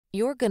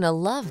You're gonna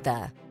love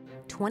the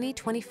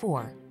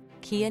 2024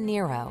 Kia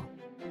Niro.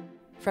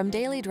 From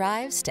daily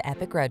drives to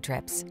epic road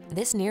trips,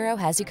 this Niro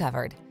has you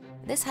covered.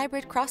 This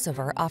hybrid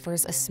crossover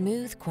offers a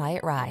smooth,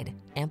 quiet ride,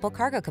 ample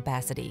cargo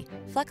capacity,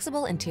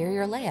 flexible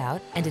interior layout,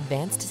 and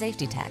advanced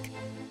safety tech,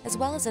 as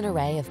well as an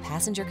array of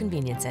passenger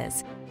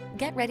conveniences.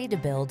 Get ready to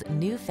build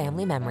new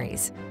family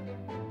memories.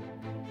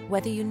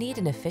 Whether you need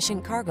an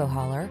efficient cargo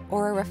hauler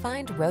or a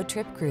refined road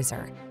trip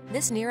cruiser,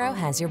 this Niro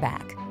has your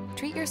back.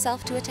 Treat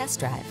yourself to a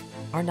test drive.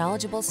 Our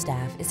knowledgeable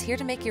staff is here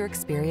to make your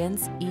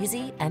experience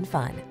easy and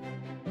fun.